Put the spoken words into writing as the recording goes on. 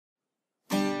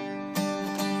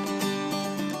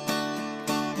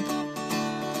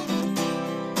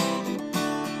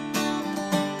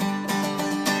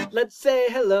Let's say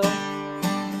hello.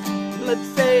 Let's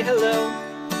say hello.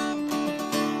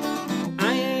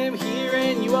 I am here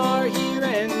and you are here,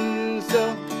 and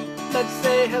so let's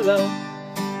say hello.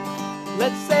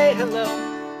 Let's say hello.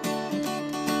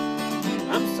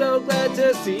 I'm so glad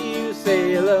to see you.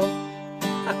 Say hello.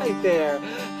 Hi there.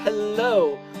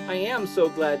 Hello. I am so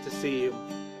glad to see you.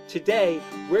 Today,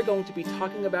 we're going to be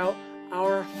talking about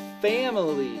our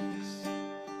families.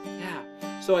 Yeah,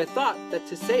 so I thought that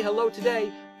to say hello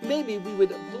today, maybe we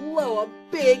would blow a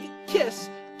big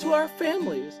kiss to our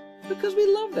families because we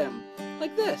love them,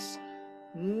 like this.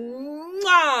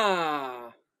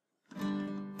 Mwah!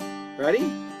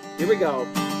 Ready? Here we go.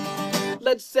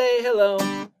 Let's say hello.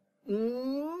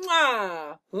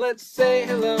 Mwah! Let's say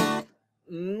hello.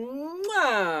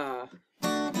 Mwah!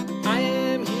 I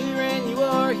am here and you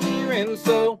are here, and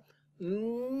so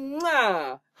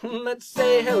mwah! Let's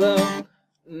say hello.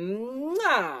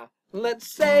 Mwah! Let's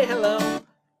say hello.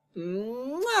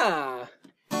 Mwah!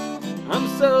 I'm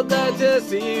so glad to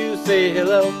see you. Say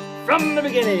hello from the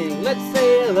beginning. Let's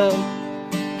say hello.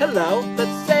 Hello.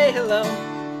 Let's say hello.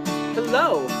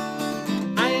 Hello.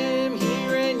 I am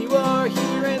here and you are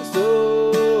here, and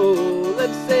so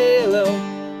let's say hello.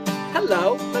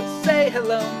 Hello. Let's say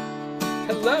hello.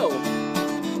 Hello.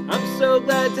 I'm so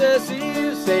glad to see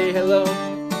you. Say hello.